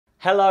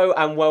Hello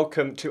and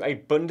welcome to a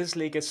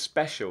Bundesliga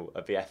special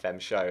of the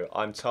FM Show.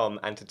 I'm Tom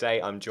and today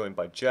I'm joined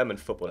by German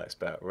football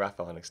expert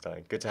Raphael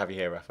Honigstein. Good to have you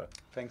here, Rafa.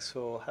 Thanks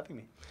for having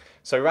me.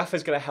 So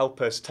Rafa's going to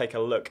help us take a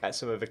look at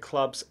some of the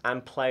clubs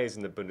and players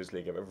in the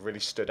Bundesliga that have really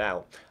stood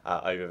out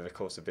over the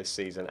course of this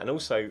season, and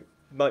also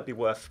might be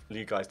worth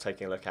you guys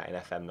taking a look at in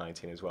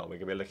FM19 as well. We're going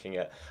to be looking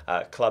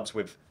at clubs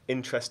with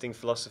interesting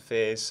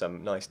philosophies,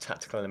 some nice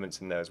tactical elements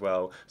in there as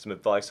well, some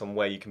advice on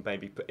where you can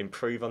maybe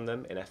improve on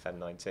them in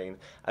FM19,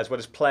 as well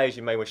as players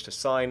you may wish to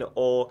sign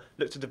or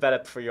look to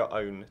develop for your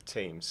own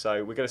team.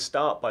 So we're going to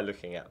start by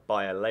looking at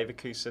Bayer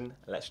Leverkusen.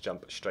 Let's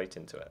jump straight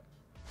into it.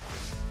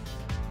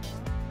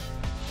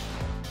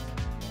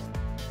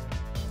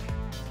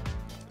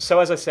 So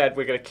as I said,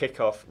 we're going to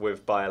kick off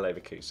with Bayer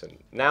Leverkusen.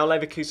 Now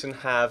Leverkusen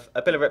have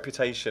a bit of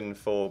reputation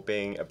for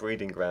being a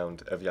breeding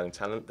ground of young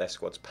talent. Their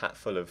squad's packed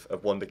full of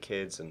wonder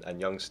kids and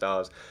young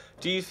stars.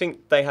 Do you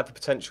think they have the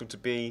potential to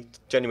be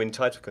genuine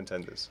title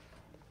contenders?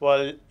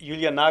 Well,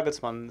 Julian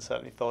Nagelsmann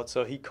certainly thought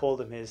so. He called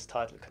them his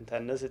title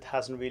contenders. It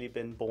hasn't really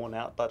been borne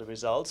out by the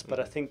results, but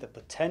I think the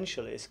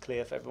potential is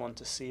clear for everyone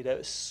to see. There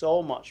is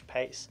so much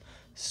pace,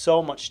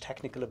 so much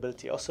technical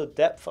ability, also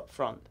depth up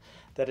front,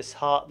 that it's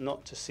hard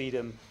not to see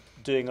them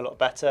doing a lot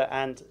better,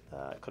 and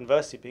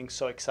conversely being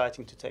so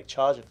exciting to take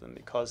charge of them,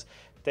 because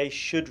they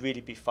should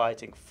really be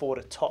fighting for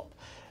the top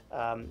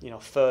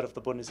third of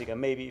the Bundesliga,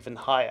 maybe even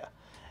higher.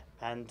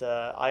 And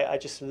I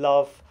just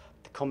love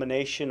the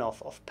combination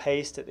of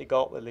pace that they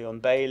got with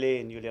Leon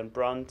Bailey and Julian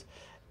Brandt,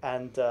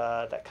 and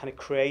that kind of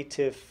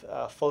creative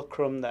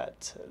fulcrum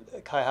that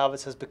Kai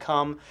Havertz has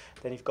become.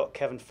 Then you've got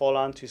Kevin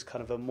Volland, who's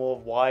kind of a more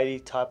wily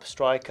type of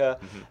striker,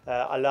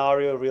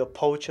 Alario, a real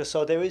poacher.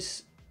 So there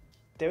is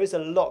a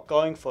lot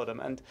going for them,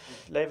 and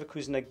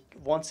Leverkusen,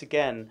 once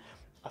again,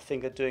 I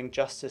think are doing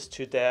justice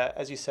to their,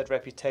 as you said,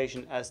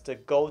 reputation as the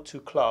go-to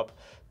club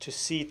to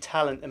see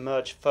talent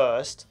emerge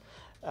first.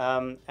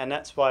 And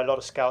that's why a lot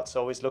of scouts are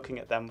always looking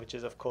at them, which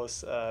is, of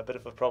course, a bit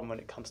of a problem when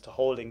it comes to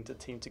holding the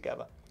team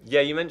together.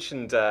 Yeah, you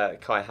mentioned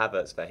Kai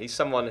Havertz there. He's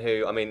someone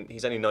who, I mean,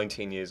 he's only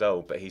 19 years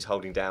old, but he's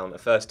holding down a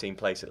first-team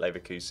place at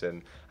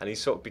Leverkusen, and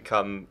he's sort of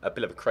become a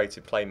bit of a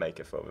creative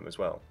playmaker for them as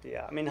well.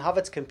 Yeah, I mean,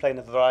 Havertz can play in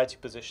a variety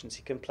of positions.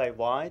 He can play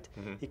wide,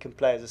 he can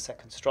play as a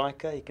second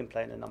striker, he can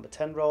play in a number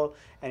 10 role,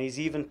 and he's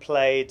even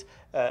played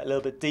a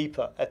little bit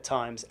deeper at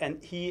times.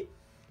 And he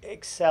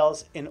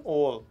excels in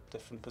all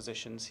different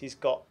positions. He's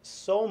got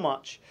so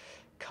much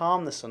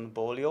calmness on the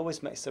ball. He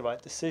always makes the right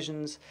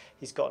decisions.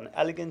 He's got an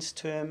elegance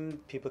to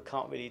him. People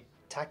can't really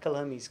tackle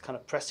him. He's kind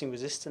of pressing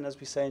resistant, as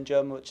we say in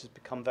German, which has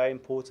become very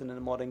important in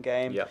the modern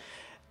game. Yeah.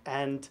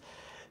 And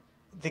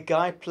the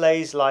guy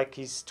plays like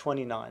he's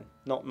 29,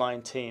 not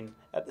 19.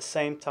 At the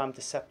same time,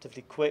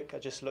 deceptively quick. I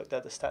just looked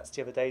at the stats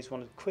the other day. He's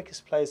one of the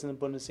quickest players in the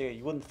Bundesliga.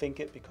 You wouldn't think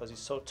it because he's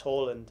so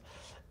tall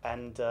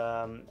and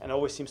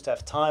always seems to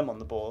have time on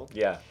the ball.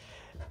 Yeah.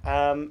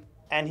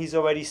 And he's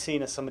already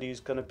seen as somebody who's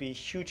going to be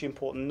hugely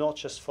important, not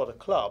just for the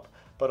club,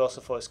 but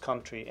also for his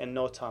country in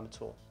no time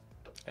at all.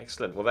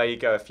 Excellent. Well, there you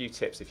go. A few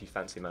tips if you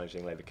fancy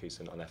managing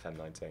Leverkusen on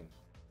FM19.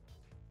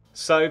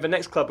 So the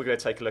next club we're going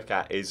to take a look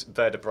at is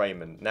Werder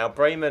Bremen. Now,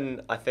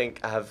 Bremen, I think,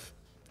 have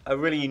a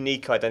really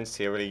unique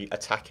identity, a really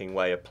attacking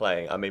way of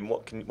playing. I mean,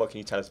 what can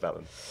you tell us about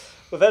them?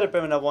 Well, Werder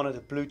Bremen are one of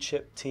the blue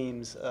chip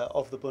teams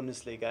of the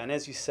Bundesliga, and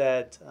as you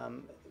said,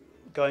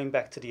 going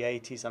back to the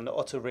 80s under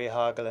Otto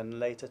Rehhagel and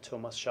later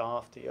Thomas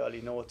Schaaf, the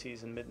early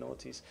noughties and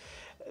mid-noughties,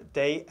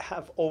 they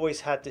have always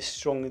had this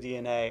strong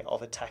DNA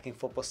of attacking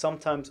football,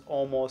 sometimes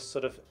almost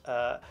sort of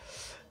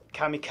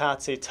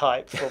kamikaze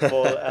type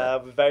football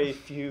with very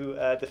few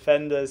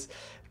defenders.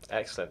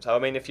 Excellent. So, I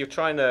mean, if you're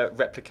trying to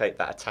replicate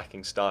that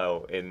attacking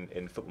style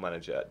in Football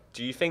Manager,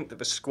 do you think that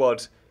the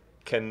squad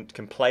can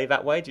play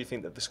that way? Do you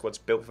think that the squad's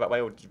built for that way,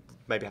 or do you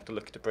maybe have to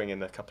look to bring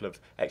in a couple of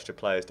extra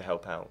players to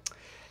help out?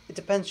 It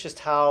depends just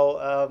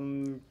how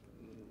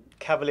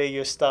cavalier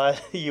your style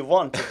you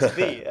want it to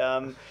be.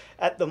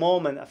 At the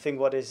moment, I think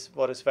what is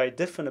very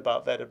different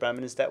about Werder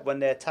Bremen is that when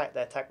they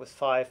attack with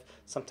 5,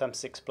 sometimes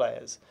 6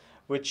 players,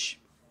 which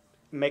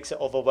makes it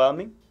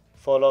overwhelming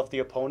for a lot of the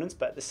opponents.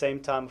 But at the same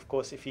time, of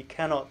course, if you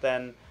cannot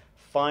then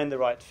find the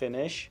right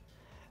finish,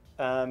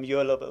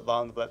 you're a little bit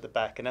vulnerable at the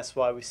back, and that's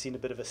why we've seen a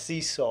bit of a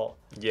seesaw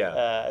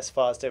as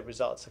far as their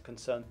results are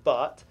concerned.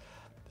 But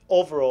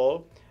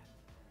overall,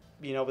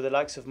 you know, with the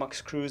likes of Max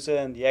Kruse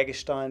and the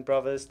Eggestein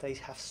brothers, they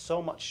have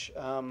so much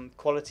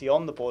quality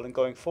on the ball and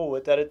going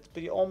forward that it'd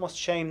be almost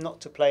shame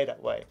not to play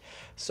that way.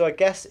 So I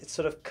guess it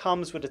sort of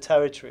comes with the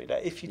territory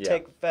that if you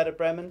take Werder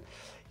Bremen,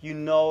 you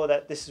know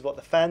that this is what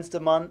the fans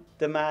demand,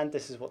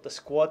 this is what the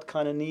squad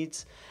kind of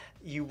needs.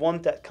 You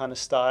want that kind of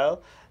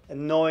style,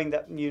 and knowing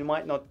that you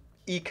might not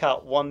eke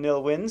out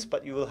 1-0 wins,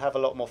 but you will have a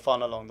lot more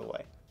fun along the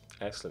way.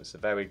 Excellent. So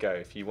there we go.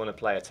 If you want to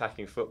play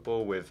attacking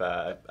football with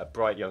a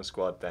bright young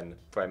squad, then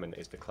Bremen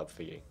is the club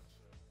for you.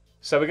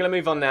 So we're going to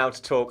move on now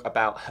to talk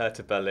about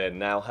Hertha Berlin.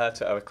 Now,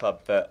 Hertha are a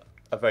club that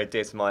are very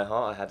dear to my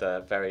heart. I had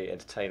a very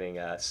entertaining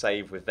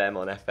save with them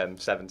on FM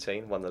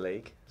 17, won the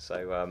league.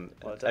 So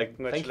Well done. thank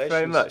you very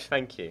Congratulations. much.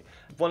 Thank you.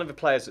 One of the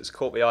players that's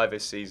caught the eye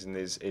this season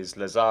is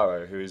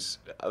Lazaro, who's,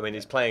 I mean,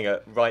 he's playing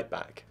at right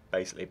back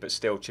basically, but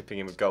still chipping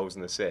in with goals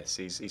and assists.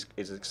 He's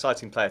an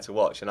exciting player to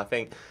watch, and I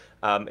think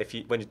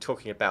when you're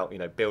talking about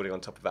building on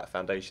top of that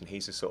foundation,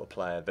 he's the sort of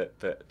player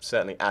that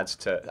certainly adds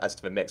to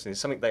the mix, and it's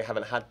something they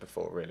haven't had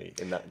before really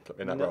in that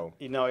role.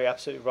 You're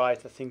absolutely right.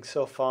 I think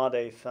so far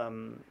they've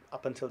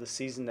up until the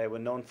season they were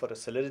known for the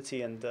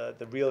solidity, and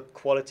the real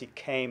quality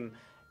came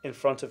in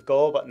front of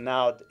goal, but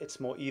now it's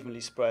more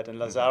evenly spread, and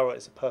Lazaro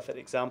is a perfect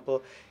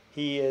example.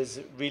 He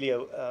is really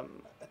a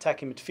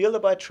attacking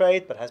midfielder by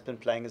trade, but has been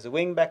playing as a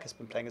wing back, has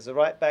been playing as a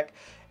right back,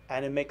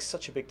 and it makes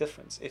such a big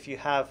difference if you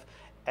have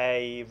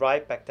a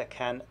right back that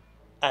can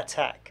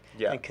attack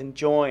and can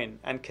join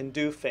and can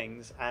do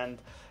things and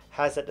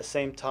has at the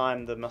same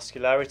time the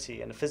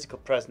muscularity and the physical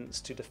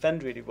presence to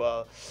defend really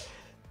well.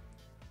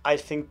 I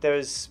think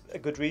there's a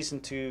good reason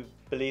to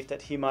believe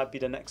that he might be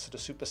the next sort of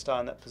superstar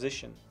in that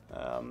position.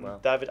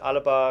 David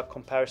Alaba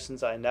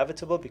comparisons are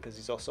inevitable because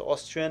he's also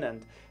Austrian,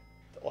 and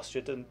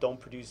Austria don't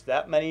produce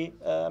that many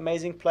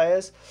amazing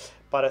players,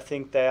 but I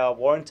think they are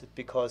warranted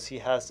because he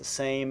has the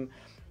same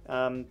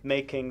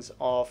makings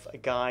of a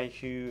guy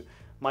who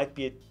might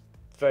be a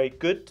very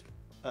good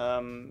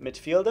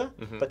midfielder,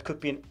 but could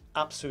be an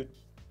absolute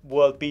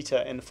world beater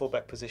in the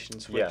fullback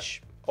positions,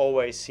 which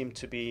always seem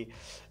to be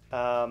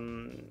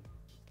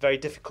very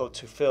difficult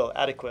to fill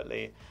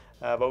adequately.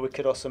 But we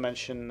could also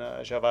mention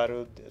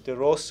Javaro de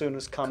Rosun,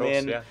 who's come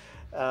in.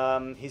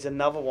 He's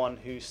another one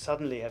who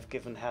suddenly have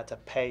given Hertha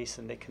pace,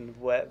 and they can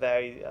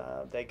vary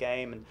their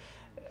game, and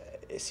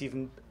it's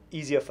even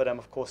easier for them,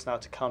 of course, now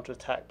to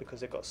counter-attack because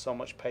they've got so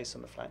much pace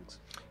on the flanks.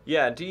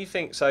 Yeah, do you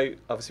think, so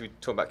obviously we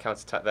talk about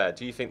counter-attack there,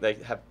 do you think they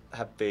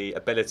have the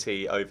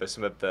ability over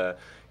some of the,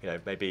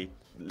 maybe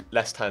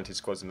less talented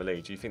squads in the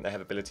league? Do you think they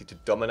have ability to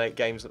dominate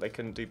games that they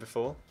couldn't do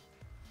before?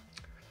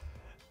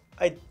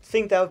 I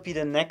think that would be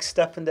the next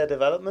step in their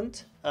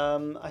development.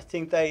 I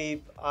think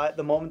they, at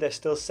the moment, they're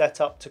still set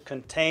up to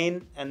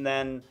contain and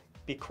then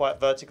be quite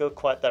vertical,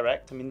 quite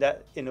direct. I mean,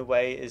 that in a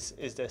way is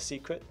their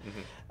secret.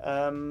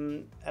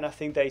 And I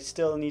think they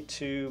still need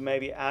to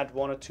maybe add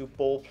one or two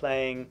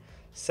ball-playing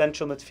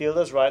central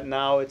midfielders. Right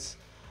now, it's,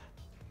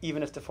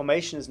 even if the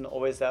formation isn't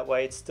always that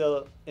way, it's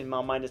still, in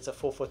my mind, it's a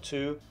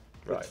 4-4-2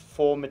 with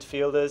 4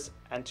 midfielders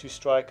and 2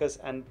 strikers,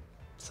 and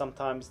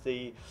sometimes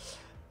the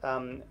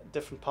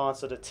different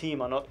parts of the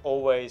team are not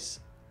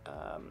always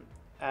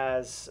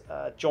as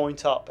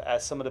joined up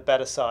as some of the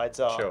better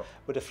sides are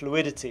with the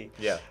fluidity.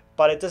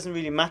 But it doesn't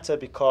really matter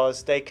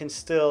because they can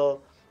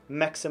still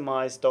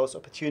maximize those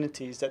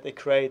opportunities that they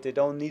create. They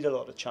don't need a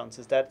lot of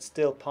chances. That's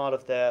still part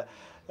of their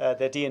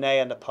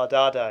DNA and the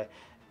Pardadei.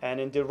 And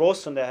in De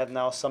Rosun, they have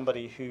now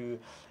somebody who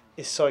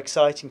is so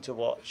exciting to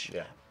watch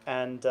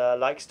and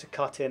likes to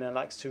cut in and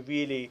likes to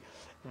really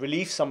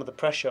relieve some of the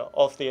pressure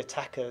of the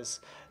attackers.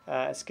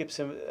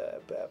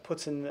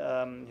 Puts in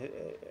a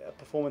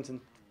performance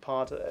in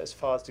part as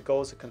far as the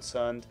goals are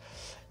concerned.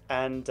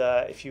 And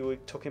if you were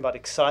talking about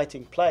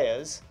exciting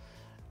players,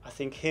 I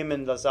think him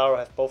and Lazaro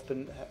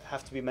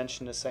have to be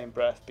mentioned in the same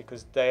breath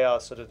because they are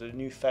sort of the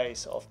new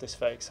face of this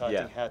very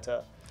exciting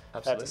Hertha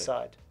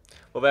side.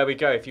 Well, there we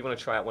go. If you want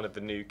to try out one of the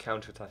new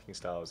counter-attacking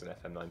styles in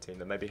FM19,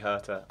 then maybe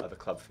Hertha are the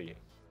club for you.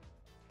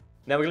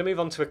 Now we're going to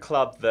move on to a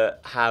club that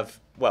have,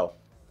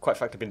 quite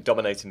frankly, been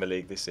dominating the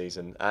league this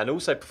season and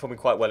also performing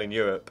quite well in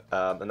Europe,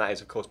 and that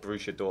is, of course,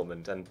 Borussia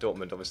Dortmund. And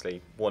Dortmund,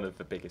 obviously, one of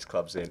the biggest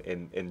clubs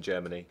in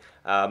Germany.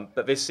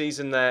 But this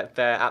season, they're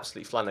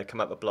absolutely flying. They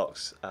come out the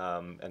blocks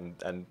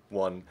and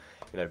won,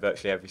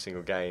 virtually every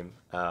single game.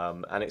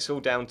 And it's all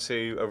down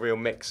to a real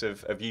mix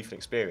of youth and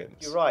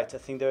experience. You're right. I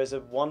think there is a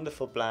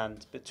wonderful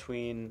blend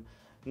between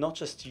not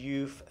just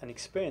youth and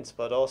experience,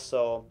 but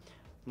also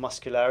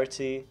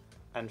muscularity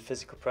and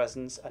physical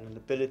presence and an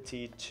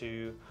ability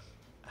to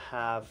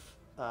have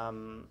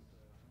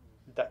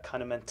that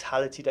kind of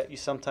mentality that you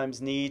sometimes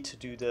need to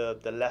do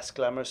the less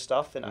glamorous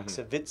stuff in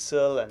Axel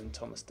Witsel and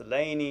Thomas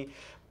Delaney.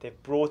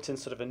 They've brought in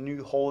sort of a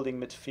new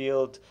holding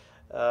midfield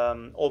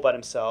all by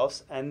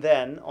themselves. And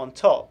then on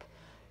top,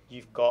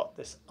 you've got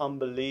this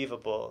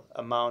unbelievable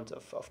amount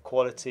of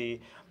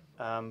quality,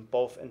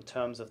 both in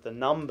terms of the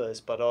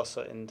numbers, but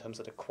also in terms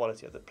of the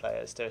quality of the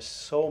players. There's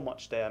so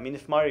much there. I mean,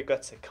 if Mario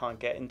Götze can't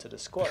get into the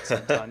squad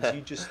sometimes,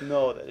 you just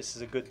know that this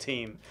is a good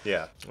team.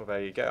 Yeah, well,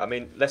 there you go. I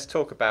mean, let's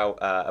talk about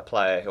a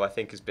player who I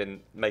think has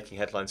been making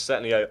headlines,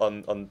 certainly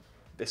on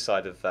this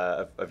side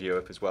of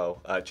Europe as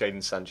well,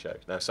 Jadon Sancho.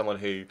 Now, someone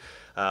who,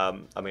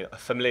 a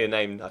familiar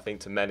name, I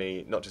think, to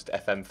many, not just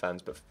FM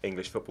fans, but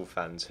English football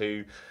fans,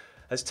 who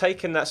has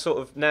taken that sort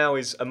of, now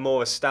is a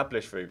more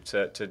established route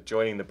to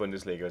joining the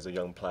Bundesliga as a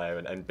young player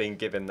and being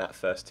given that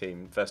first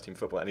team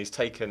football, and he's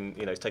taken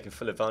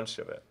full advantage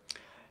of it.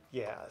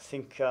 Yeah, I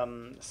think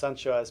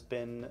Sancho has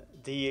been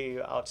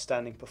the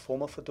outstanding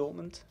performer for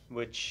Dortmund,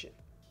 which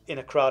in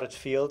a crowded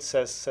field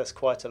says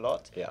quite a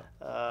lot. Yeah.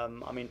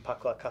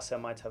 Paco Alcácer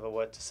might have a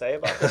word to say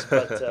about this,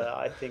 but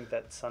I think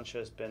that Sancho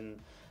has been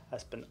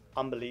has been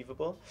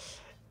unbelievable.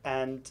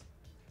 And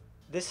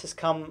this has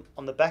come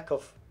on the back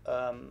of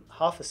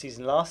half a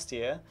season last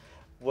year,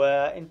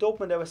 where in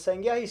Dortmund they were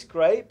saying, yeah, he's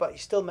great, but he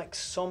still makes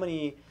so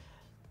many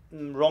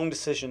wrong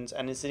decisions,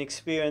 and his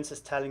inexperience is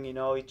telling,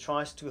 he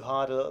tries too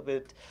hard a little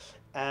bit.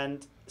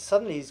 And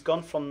suddenly he's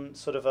gone from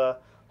sort of a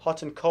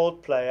hot and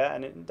cold player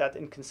and that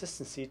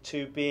inconsistency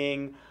to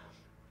being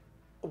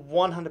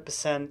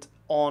 100%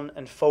 on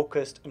and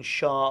focused and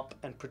sharp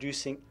and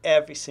producing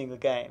every single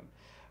game,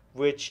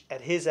 which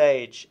at his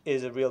age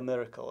is a real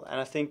miracle. And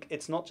I think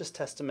it's not just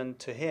testament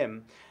to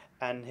him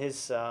and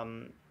his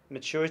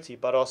maturity,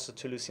 but also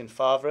to Lucien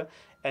Favre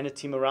and the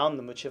team around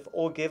them, which have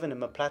all given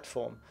him a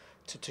platform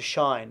to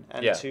shine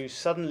and to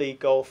suddenly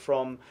go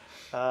from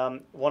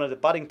one of the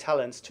budding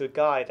talents to a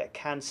guy that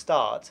can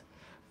start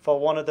for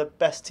one of the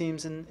best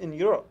teams in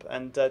Europe.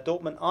 And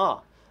Dortmund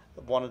are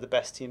one of the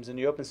best teams in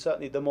Europe, and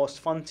certainly the most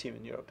fun team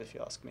in Europe, if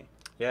you ask me.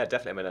 Yeah,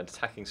 definitely. I mean, an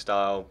attacking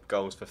style,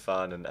 goals for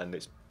fun, and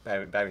it's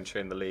bearing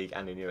true in the league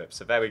and in Europe.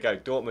 So there we go.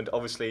 Dortmund,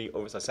 obviously,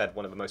 as I said,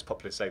 one of the most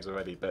popular saves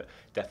already, but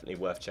definitely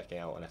worth checking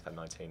out on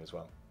FM19 as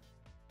well.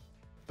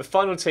 The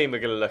final team we're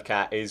going to look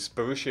at is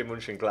Borussia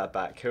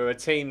Mönchengladbach, who are a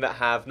team that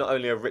have not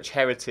only a rich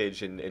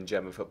heritage in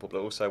German football, but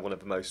also one of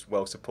the most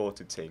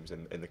well-supported teams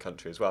in the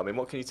country as well. I mean,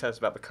 what can you tell us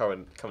about the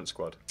current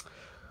squad?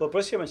 Well,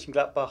 Borussia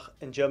Mönchengladbach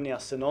in Germany are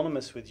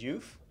synonymous with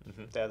youth.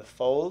 Mm-hmm. They're the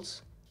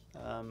foals,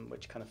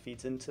 which kind of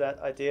feeds into that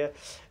idea.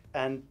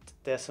 And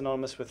they're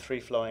synonymous with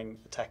free-flowing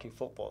attacking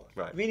football.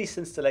 Right. Really,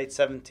 since the late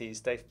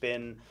 70s, they've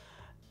been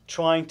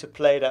trying to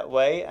play that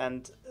way,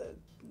 and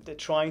they're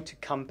trying to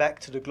come back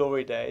to the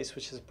glory days,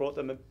 which has brought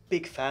them a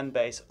big fan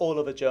base all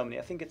over Germany.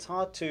 I think it's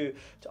hard to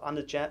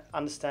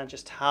understand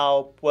just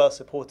how well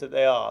supported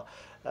they are.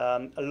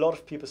 A lot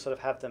of people sort of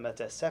have them as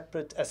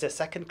their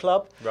second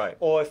club. Right.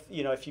 Or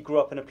if you grew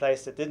up in a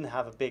place that didn't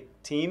have a big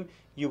team,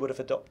 you would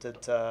have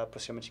adopted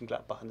Borussia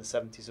Mönchengladbach in the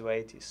 70s or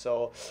 80s.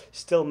 So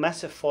still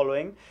massive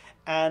following.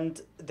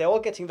 And they're all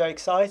getting very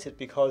excited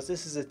because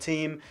this is a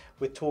team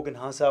with Thorgan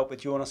Hazard, with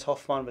Jonas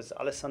Hoffmann, with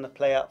Alexander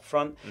Play up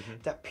front,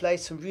 that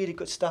plays some really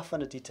good stuff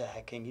under Dieter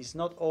Hecking. He's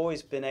not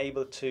always been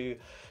able to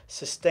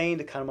sustain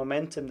the kind of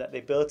momentum that they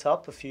built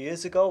up a few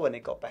years ago when they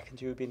got back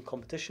into European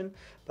competition.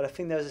 But I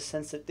think there's a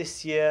sense that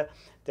this year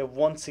they're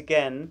once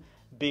again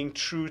being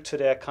true to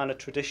their kind of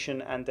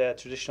tradition and their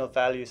traditional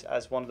values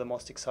as one of the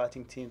most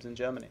exciting teams in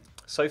Germany.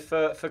 So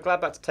for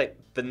Gladbach to take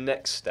the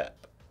next step,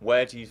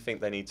 where do you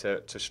think they need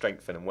to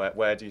strengthen, and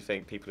where do you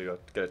think people who are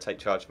going to take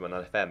charge of them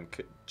on FM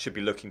should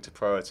be looking to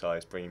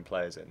prioritise bringing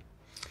players in?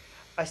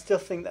 I still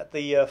think that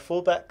the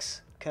fullbacks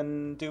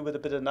can do with a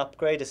bit of an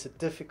upgrade. It's a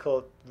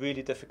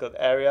really difficult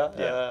area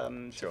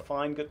to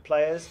find good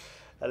players.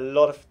 A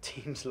lot of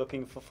teams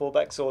looking for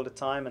fullbacks all the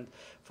time, and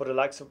for the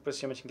likes of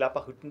Borussia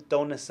Mönchengladbach, who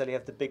don't necessarily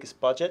have the biggest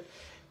budget,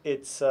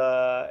 it's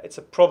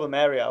a problem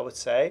area, I would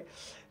say.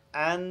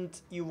 And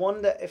you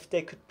wonder if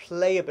they could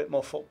play a bit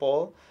more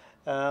football.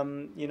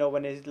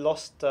 When they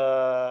lost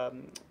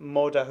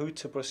Mo Dahoud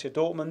to Borussia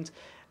Dortmund,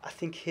 I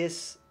think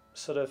his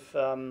sort of,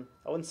 I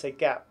wouldn't say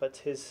gap, but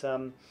his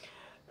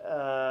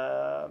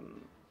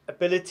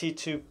ability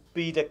to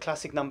be the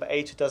classic number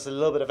 8 who does a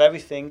little bit of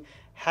everything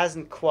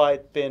hasn't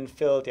quite been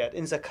filled yet.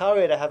 In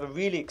Zakaria, they have a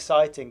really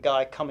exciting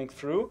guy coming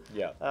through,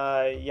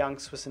 young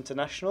Swiss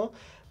international,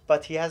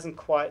 but he hasn't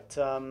quite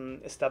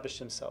established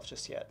himself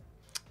just yet.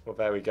 Well,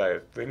 there we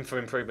go. Room for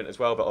improvement as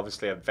well, but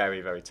obviously a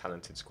very, very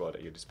talented squad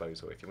at your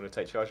disposal if you want to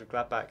take charge of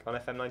Gladbach on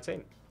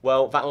FM19.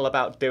 Well, that'll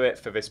about do it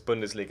for this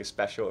Bundesliga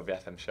special of the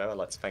FM show. I'd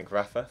like to thank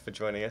Rafa for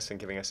joining us and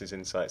giving us his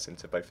insights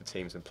into both the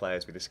teams and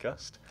players we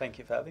discussed. Thank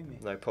you for having me.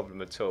 No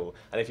problem at all.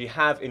 And if you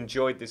have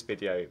enjoyed this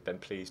video, then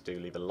please do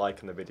leave a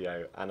like on the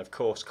video, and of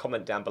course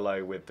comment down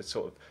below with the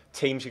sort of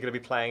teams you're going to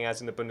be playing as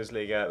in the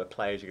Bundesliga, the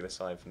players you're going to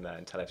sign from there,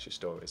 and tell us your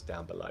stories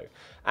down below.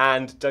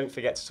 And don't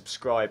forget to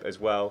subscribe as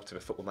well to the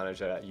Football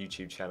Manager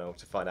YouTube channel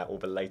to find out all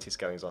the latest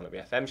goings on at the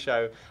FM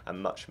show and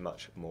much,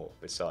 much more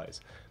besides.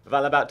 But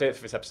that'll about do it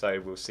for this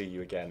episode. We'll see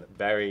you again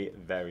very,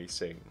 very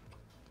soon.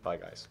 Bye,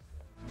 guys.